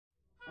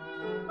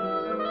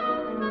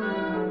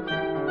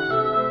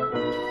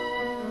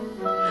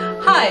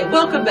Hi,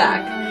 welcome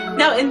back.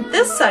 Now in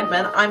this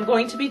segment I'm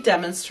going to be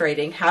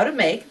demonstrating how to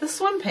make the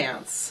swim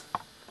pants.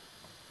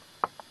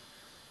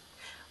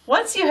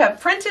 Once you have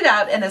printed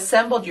out and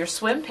assembled your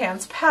swim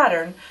pants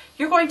pattern,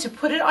 you're going to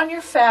put it on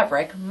your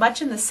fabric much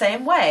in the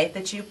same way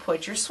that you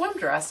put your swim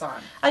dress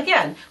on.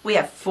 Again, we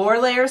have 4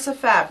 layers of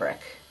fabric.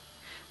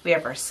 We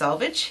have our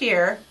selvage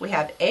here, we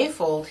have a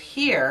fold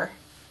here,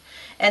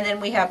 and then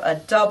we have a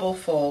double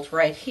fold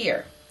right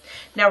here.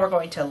 Now we're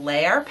going to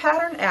lay our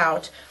pattern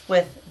out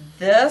with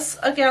this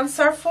against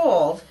our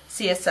fold.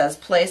 See, it says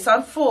place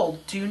on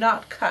fold, do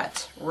not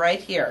cut, right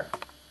here.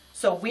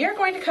 So we are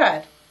going to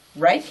cut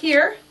right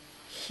here,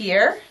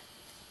 here,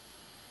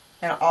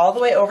 and all the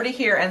way over to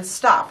here and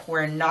stop.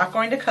 We're not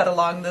going to cut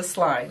along this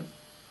line.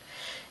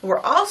 We're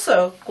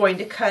also going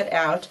to cut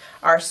out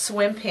our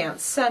swim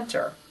pants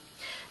center.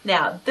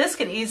 Now this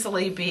can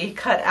easily be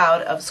cut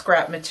out of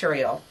scrap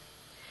material.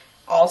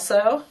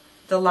 Also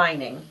the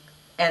lining.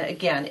 And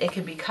again, it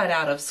can be cut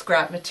out of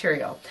scrap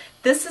material.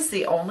 This is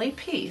the only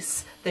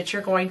piece that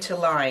you're going to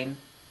line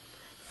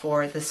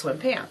for the swim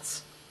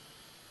pants.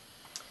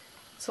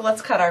 So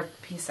let's cut our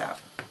piece out.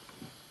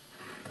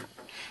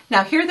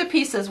 Now here are the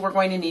pieces we're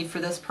going to need for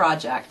this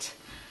project.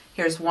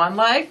 Here's one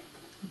leg,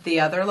 the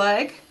other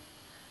leg,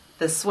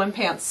 the swim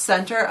pants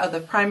center of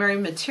the primary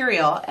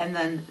material, and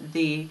then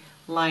the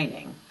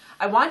lining.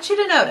 I want you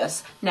to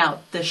notice, now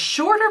the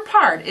shorter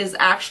part is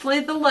actually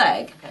the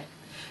leg. Okay.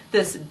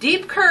 This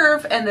deep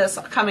curve and this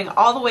coming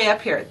all the way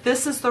up here,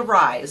 this is the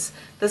rise.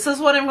 This is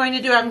what I'm going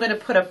to do. I'm going to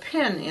put a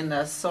pin in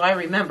this so I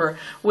remember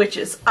which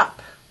is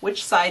up,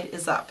 which side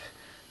is up.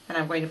 And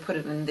I'm going to put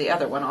it in the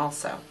other one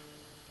also.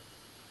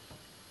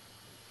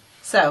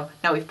 So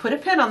now we've put a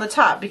pin on the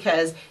top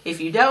because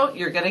if you don't,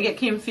 you're going to get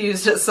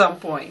confused at some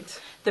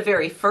point. The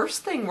very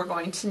first thing we're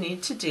going to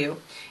need to do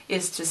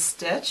is to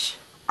stitch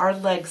our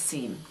leg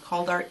seam,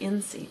 called our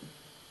inseam.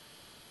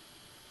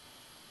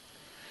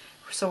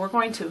 So we're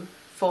going to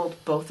fold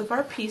both of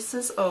our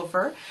pieces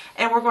over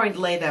and we're going to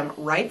lay them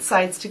right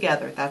sides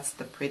together. That's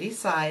the pretty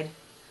side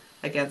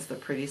against the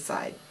pretty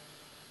side.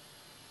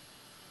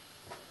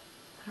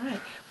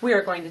 Alright, we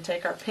are going to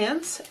take our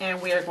pins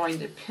and we are going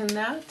to pin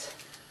that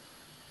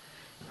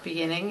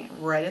beginning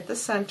right at the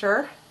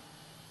center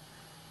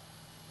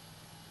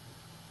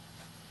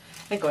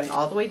and going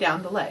all the way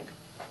down the leg.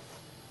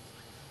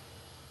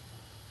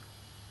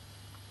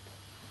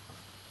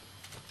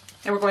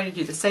 And we're going to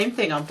do the same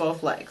thing on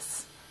both legs.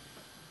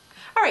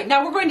 Alright,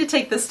 now we're going to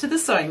take this to the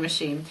sewing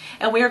machine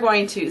and we are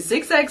going to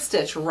zigzag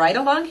stitch right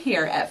along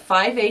here at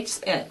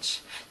 5/8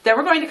 inch. Then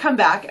we're going to come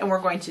back and we're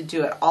going to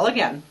do it all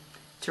again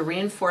to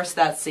reinforce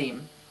that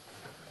seam.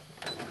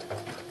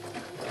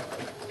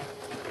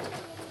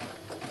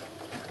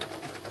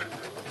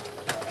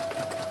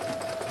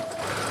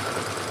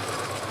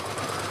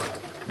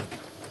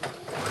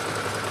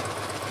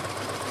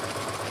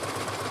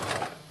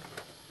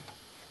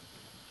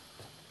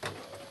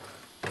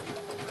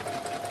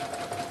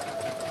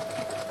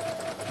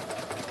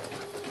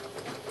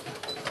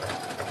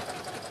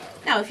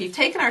 Now, if you've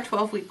taken our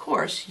 12-week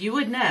course, you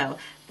would know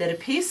that a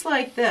piece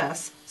like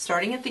this,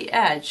 starting at the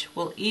edge,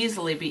 will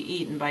easily be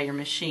eaten by your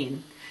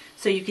machine.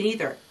 So you can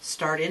either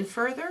start in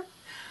further,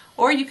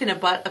 or you can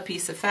abut a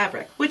piece of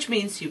fabric, which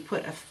means you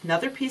put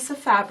another piece of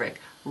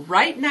fabric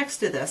right next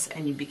to this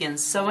and you begin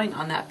sewing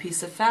on that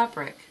piece of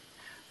fabric.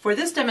 For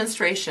this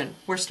demonstration,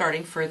 we're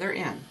starting further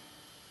in.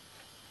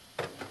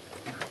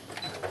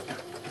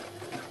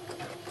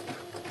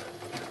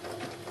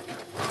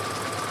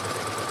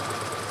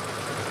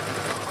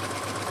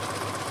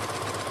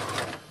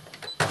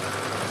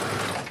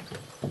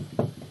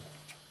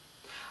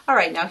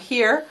 Alright, now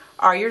here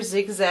are your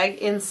zigzag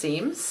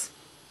inseams.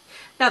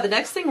 Now the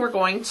next thing we're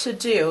going to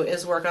do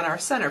is work on our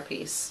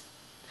centerpiece.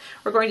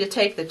 We're going to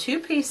take the 2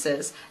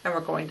 pieces and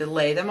we're going to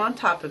lay them on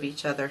top of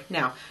each other.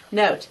 Now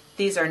note,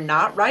 these are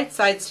not right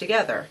sides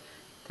together.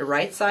 The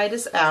right side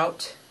is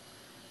out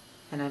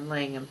and I'm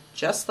laying them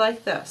just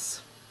like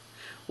this.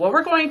 What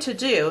we're going to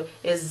do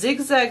is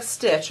zigzag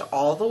stitch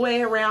all the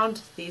way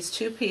around these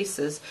 2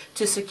 pieces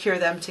to secure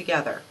them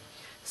together.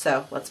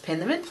 So let's pin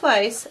them in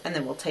place and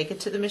then we'll take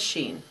it to the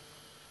machine.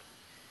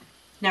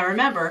 Now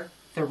remember,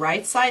 the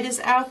right side is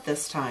out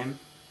this time.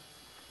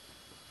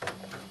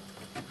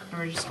 And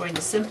we're just going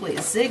to simply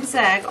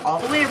zigzag all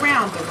the way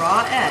around the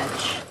raw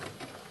edge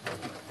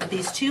of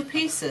these 2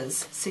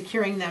 pieces,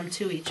 securing them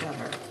to each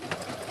other.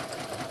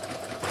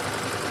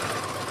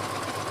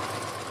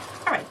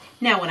 Alright,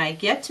 now when I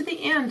get to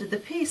the end of the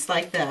piece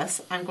like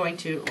this, I'm going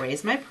to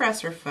raise my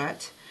presser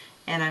foot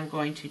and I'm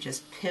going to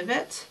just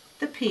pivot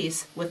the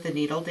piece with the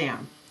needle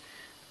down.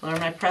 Lower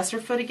my presser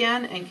foot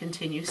again and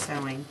continue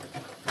sewing.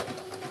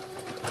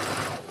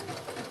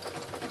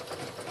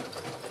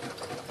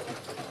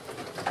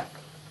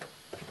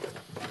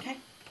 Okay.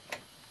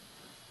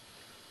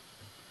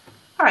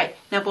 Alright,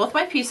 now both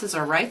my pieces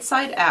are right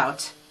side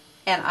out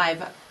and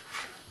I've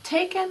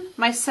taken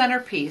my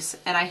centerpiece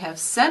and I have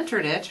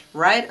centered it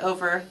right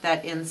over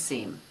that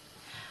inseam.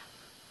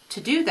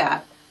 To do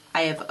that,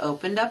 I have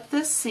opened up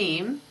this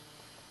seam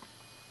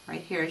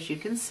right here, as you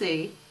can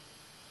see,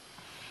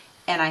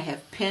 and I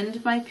have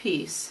pinned my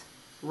piece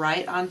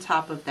right on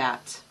top of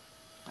that.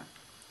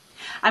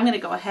 I'm going to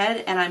go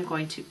ahead and I'm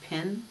going to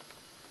pin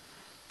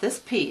this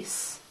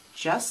piece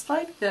just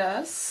like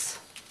this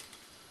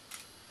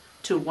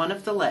to one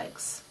of the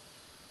legs.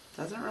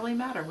 Doesn't really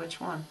matter which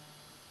one.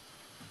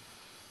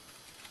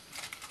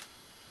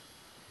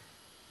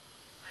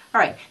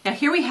 Alright, now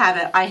here we have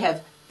it. I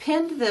have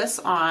pinned this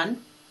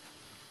on,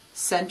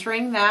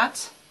 centering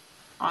that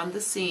on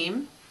the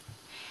seam.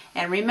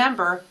 And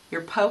remember,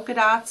 your polka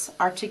dots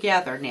are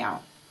together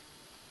now.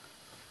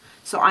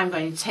 So I'm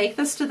going to take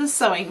this to the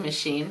sewing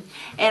machine,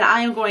 and I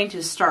am going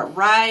to start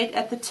right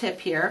at the tip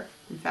here.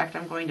 In fact,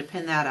 I'm going to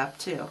pin that up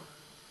too.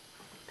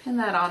 Pin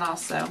that on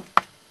also.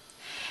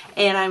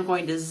 And I'm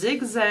going to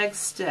zigzag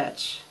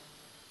stitch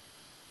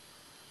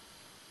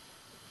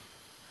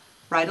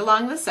right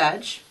along this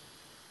edge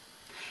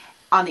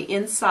on the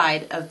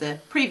inside of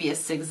the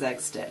previous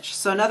zigzag stitch.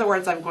 So in other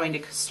words, I'm going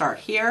to start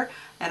here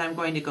and I'm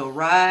going to go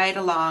right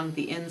along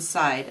the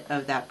inside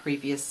of that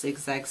previous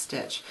zigzag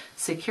stitch,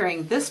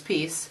 securing this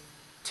piece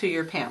to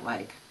your pant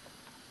leg.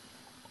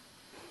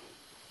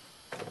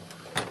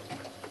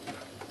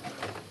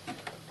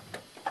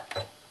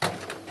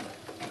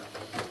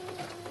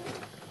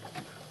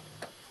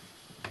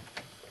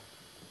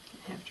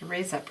 I have to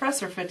raise that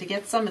presser foot to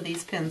get some of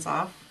these pins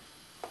off.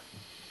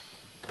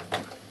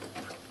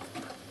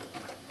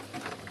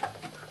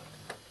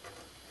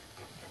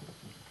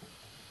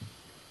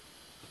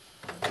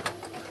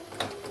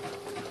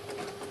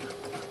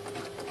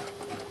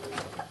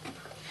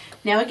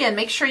 Now again,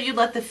 make sure you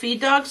let the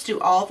feed dogs do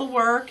all the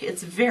work.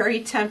 It's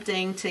very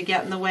tempting to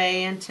get in the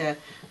way and to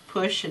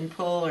push and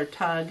pull or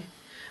tug,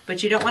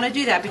 but you don't want to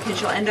do that because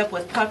you'll end up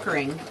with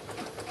puckering.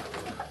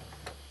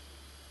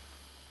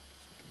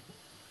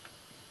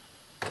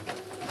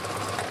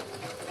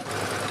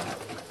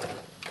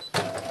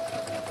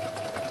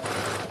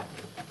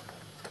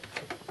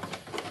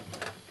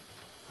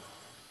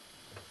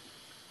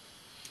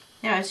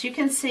 Now as you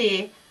can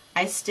see,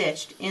 I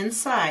stitched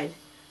inside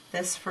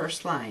this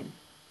first line.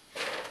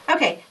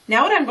 Okay,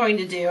 now what I'm going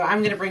to do, I'm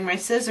going to bring my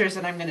scissors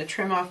and I'm going to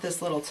trim off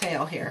this little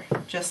tail here,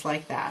 just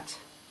like that.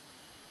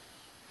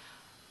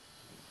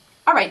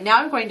 Alright, now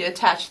I'm going to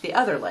attach the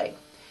other leg.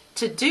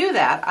 To do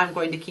that, I'm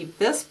going to keep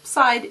this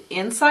side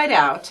inside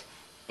out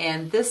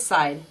and this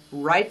side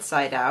right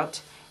side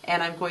out,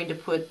 and I'm going to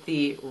put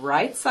the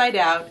right side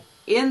out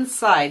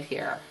inside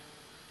here,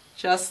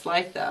 just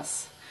like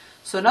this.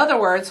 So in other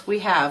words, we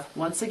have,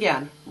 once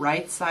again,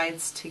 right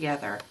sides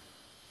together.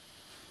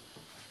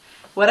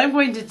 What I'm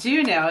going to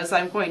do now is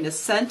I'm going to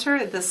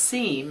center the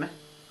seam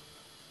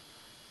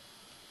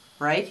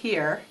right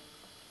here,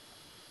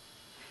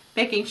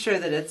 making sure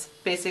that it's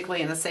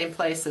basically in the same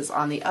place as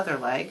on the other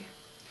leg.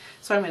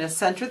 So I'm going to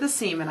center the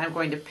seam and I'm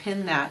going to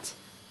pin that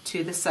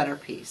to the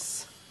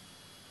centerpiece.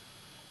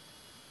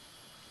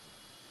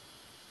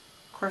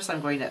 Of course,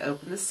 I'm going to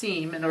open the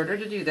seam in order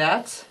to do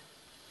that.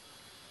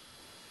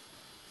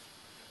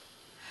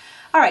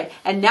 Alright,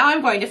 and now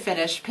I'm going to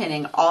finish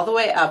pinning all the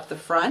way up the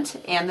front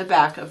and the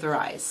back of the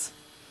rise.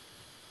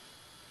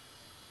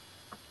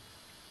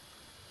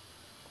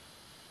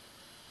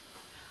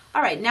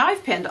 Alright, now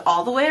I've pinned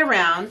all the way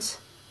around.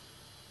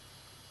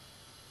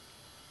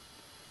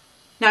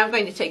 Now I'm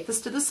going to take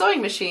this to the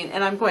sewing machine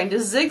and I'm going to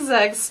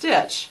zigzag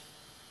stitch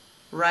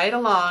right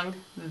along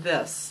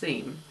this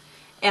seam.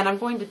 And I'm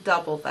going to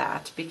double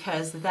that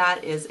because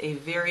that is a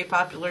very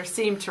popular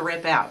seam to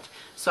rip out.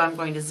 So I'm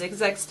going to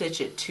zigzag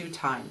stitch it 2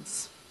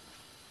 times.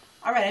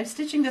 Alright, I'm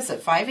stitching this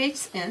at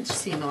 5/8 inch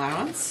seam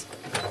allowance.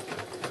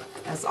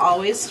 As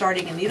always,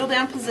 starting in needle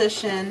down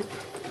position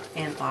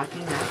and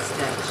locking that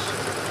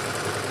stitch.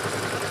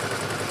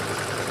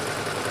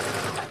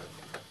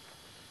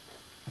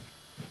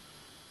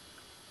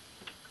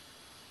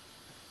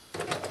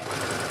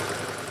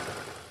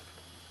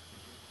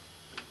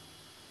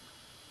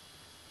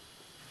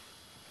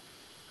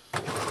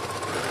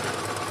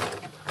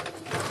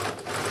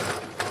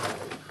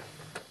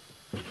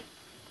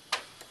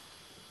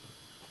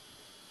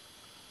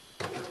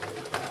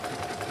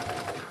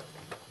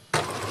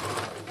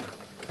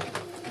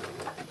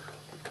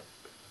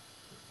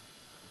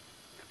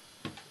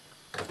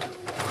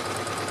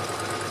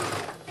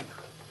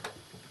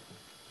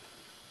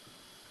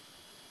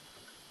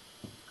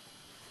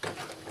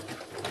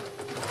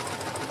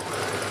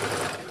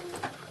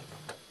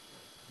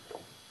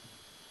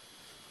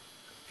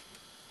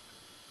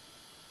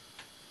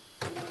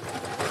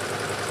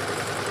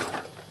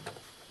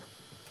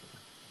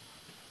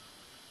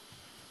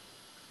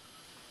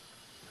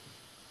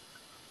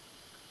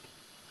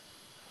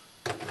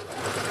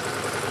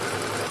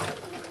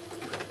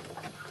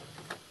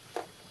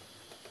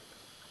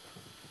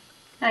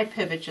 I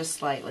pivot just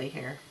slightly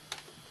here.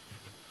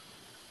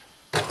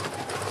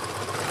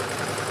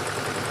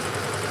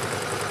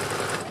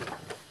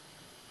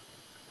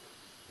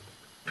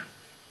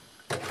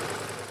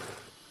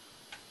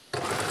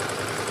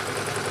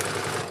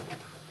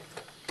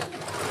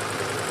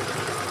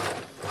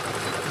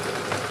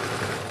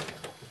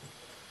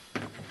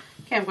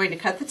 Okay, I'm going to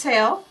cut the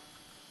tail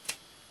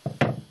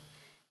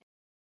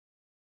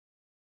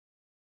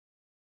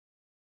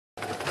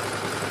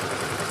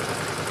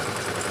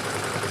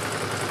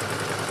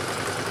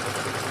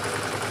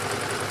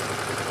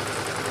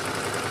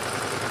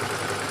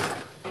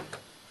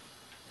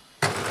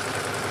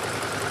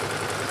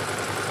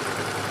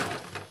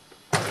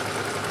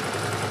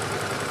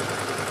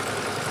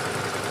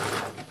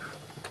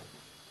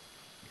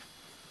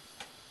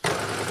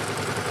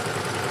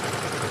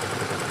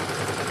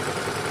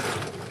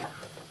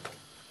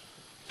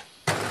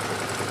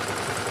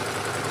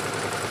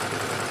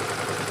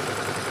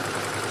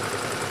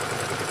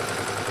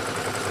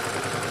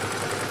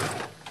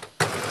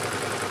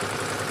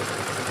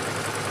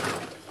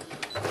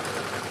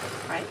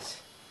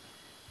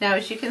Now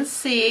as you can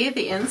see,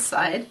 the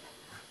inside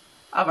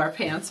of our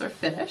pants are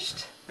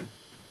finished.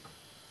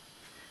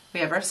 We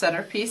have our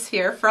centerpiece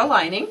here for a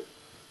lining.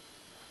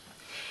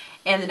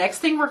 And the next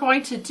thing we're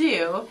going to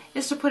do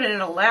is to put in an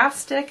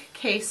elastic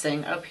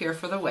casing up here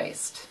for the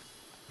waist.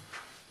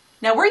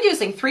 Now we're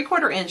using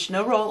 3/4 inch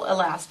no roll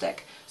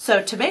elastic.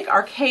 So to make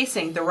our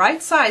casing the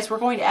right size, we're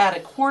going to add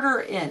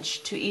 1/4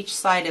 inch to each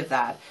side of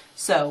that.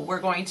 So we're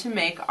going to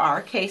make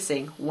our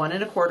casing 1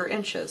 1/4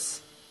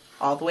 inches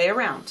all the way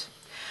around.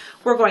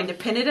 We're going to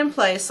pin it in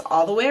place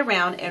all the way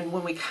around, and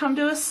when we come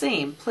to a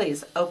seam,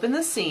 please open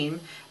the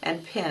seam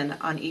and pin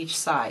on each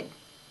side.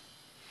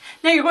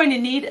 Now you're going to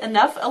need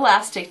enough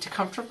elastic to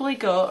comfortably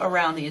go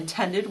around the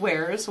intended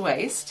wearer's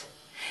waist.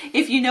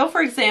 If you know,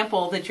 for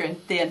example, that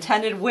the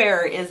intended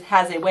wearer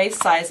has a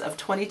waist size of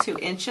 22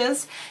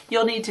 inches,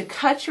 you'll need to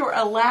cut your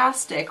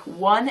elastic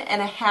 1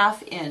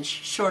 1/2 inch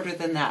shorter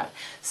than that.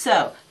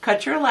 So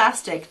cut your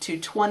elastic to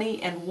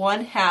 20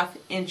 1/2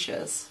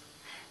 inches.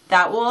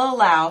 That will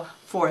allow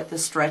for the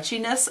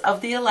stretchiness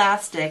of the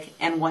elastic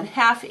and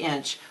 1/2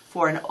 inch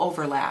for an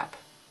overlap.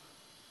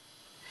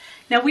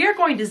 Now we are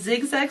going to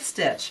zigzag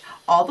stitch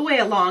all the way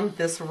along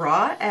this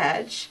raw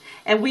edge,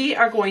 and we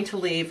are going to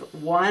leave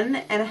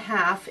 1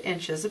 1/2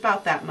 inches,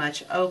 about that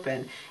much,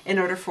 open in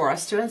order for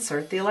us to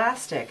insert the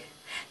elastic.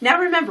 Now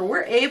remember,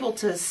 we're able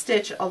to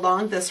stitch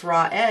along this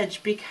raw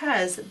edge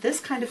because this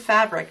kind of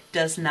fabric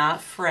does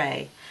not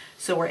fray,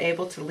 so we're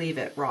able to leave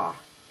it raw.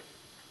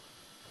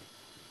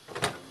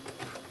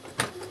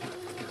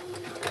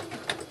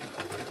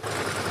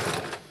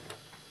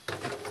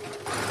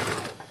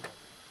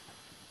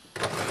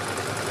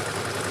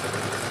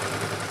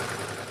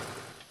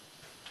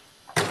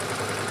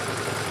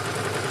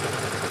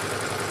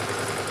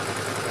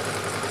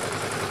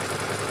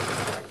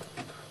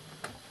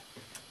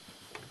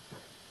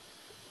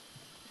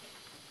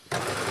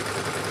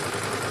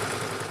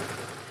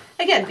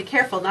 Again, be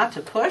careful not to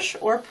push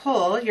or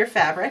pull your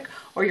fabric,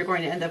 or you're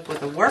going to end up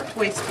with a warped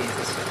waistband.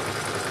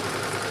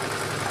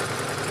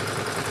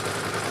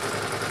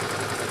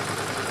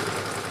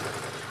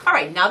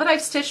 Alright, now that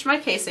I've stitched my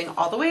casing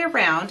all the way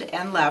around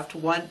and left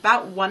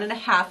about 1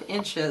 1/2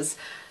 inches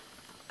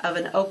of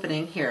an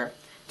opening here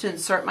to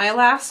insert my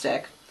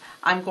elastic,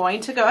 I'm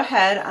going to go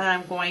ahead and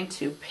I'm going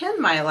to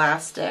pin my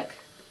elastic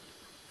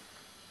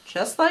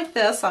just like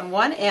this on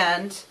one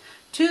end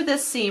to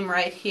this seam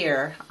right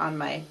here on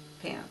my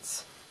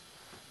pants.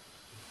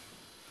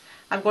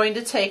 I'm going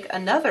to take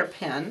another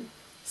pin,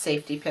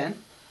 safety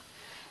pin,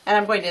 and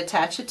I'm going to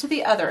attach it to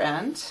the other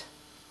end,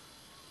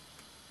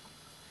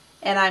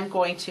 and I'm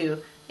going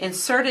to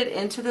insert it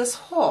into this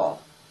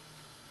hole.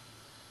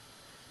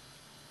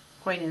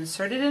 I'm going to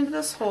insert it into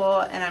this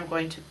hole, and I'm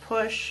going to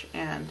push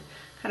and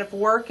kind of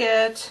work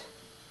it,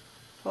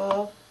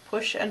 pull,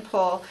 push and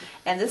pull,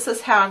 and this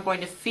is how I'm going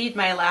to feed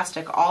my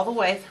elastic all the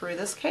way through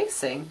this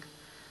casing.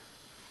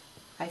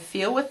 I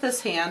feel with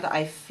this hand,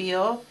 I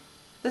feel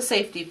the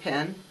safety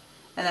pin,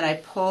 and then I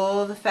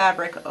pull the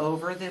fabric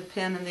over the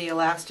pin and the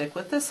elastic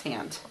with this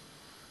hand.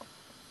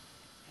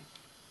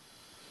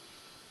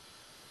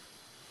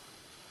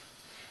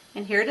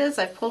 And here it is,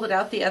 I've pulled it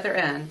out the other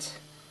end.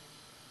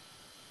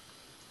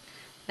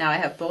 Now I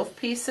have both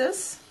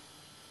pieces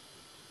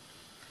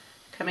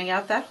coming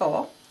out that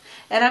hole,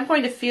 and I'm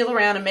going to feel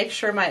around and make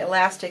sure my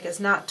elastic is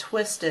not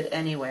twisted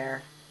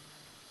anywhere.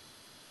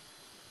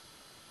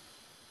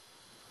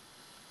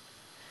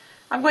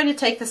 I'm going to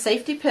take the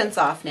safety pins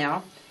off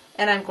now,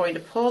 and I'm going to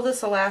pull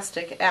this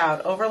elastic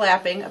out,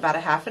 overlapping about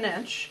 1/2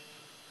 inch.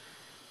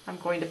 I'm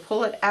going to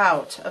pull it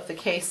out of the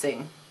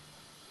casing,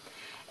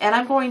 and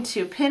I'm going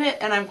to pin it,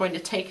 and I'm going to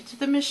take it to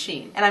the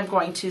machine, and I'm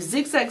going to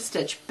zigzag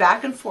stitch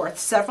back and forth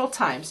several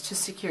times to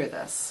secure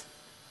this.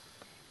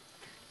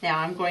 Now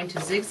I'm going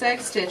to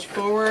zigzag stitch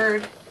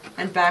forward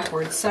and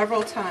backward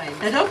several times.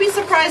 Now don't be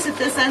surprised if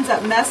this ends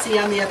up messy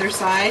on the other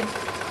side.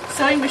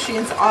 Sewing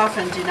machines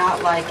often do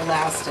not like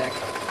elastic.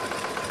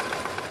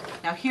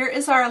 Now here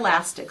is our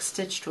elastic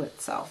stitched to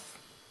itself.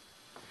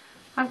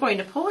 I'm going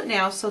to pull it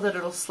now so that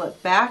it'll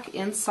slip back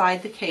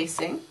inside the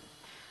casing.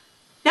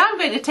 Now I'm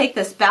going to take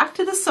this back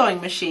to the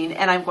sewing machine,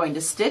 and I'm going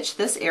to stitch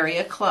this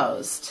area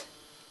closed.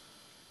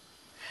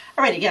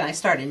 Alright, again, I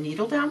start in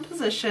needle down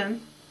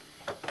position,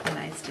 and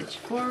I stitch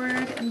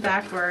forward and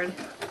backward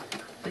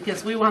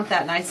because we want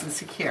that nice and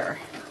secure.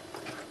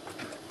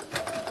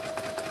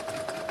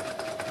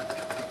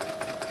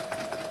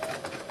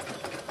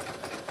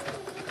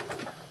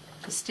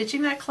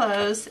 Stitching that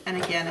closed,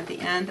 and again at the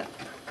end,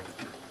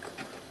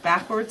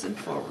 backwards and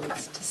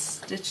forwards to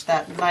stitch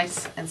that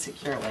nice and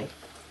securely.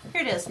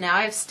 Here it is. Now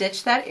I've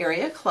stitched that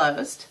area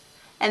closed,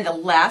 and the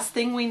last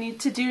thing we need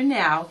to do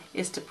now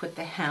is to put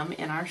the hem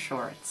in our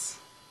shorts.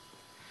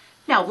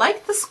 Now,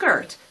 like the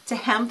skirt, to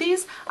hem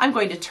these, I'm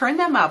going to turn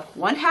them up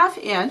 1/2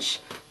 inch,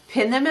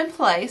 pin them in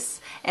place,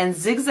 and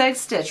zigzag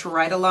stitch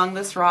right along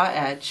this raw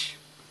edge.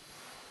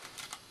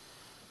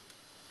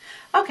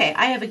 Okay,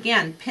 I have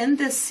again pinned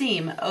this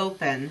seam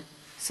open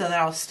so that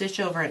I'll stitch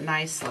over it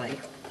nicely.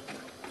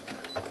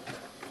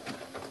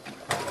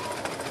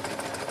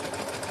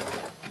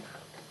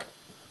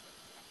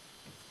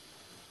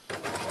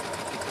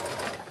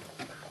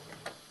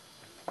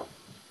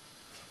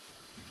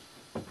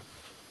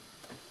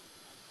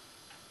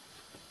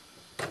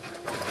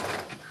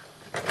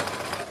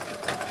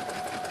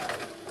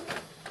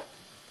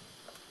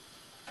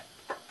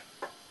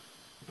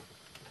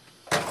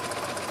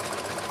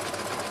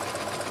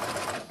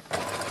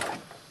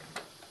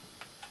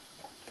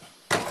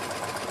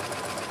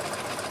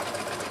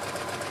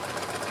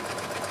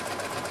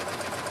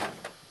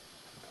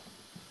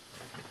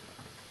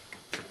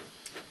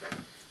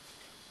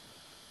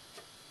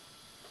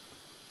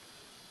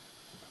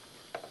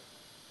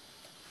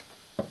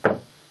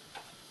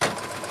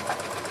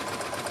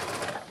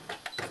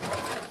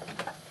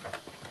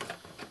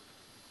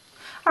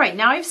 All right,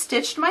 now I've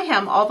stitched my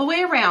hem all the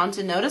way around,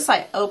 and notice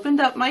I opened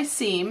up my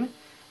seam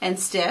and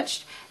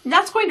stitched, and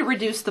that's going to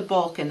reduce the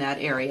bulk in that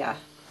area.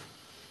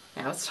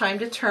 Now it's time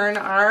to turn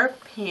our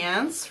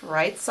pants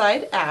right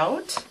side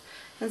out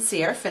and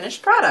see our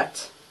finished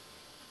product.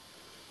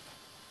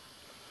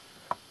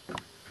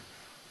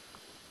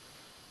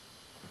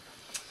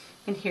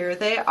 And here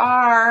they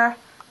are,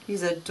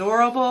 these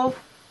adorable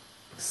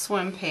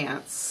swim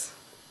pants.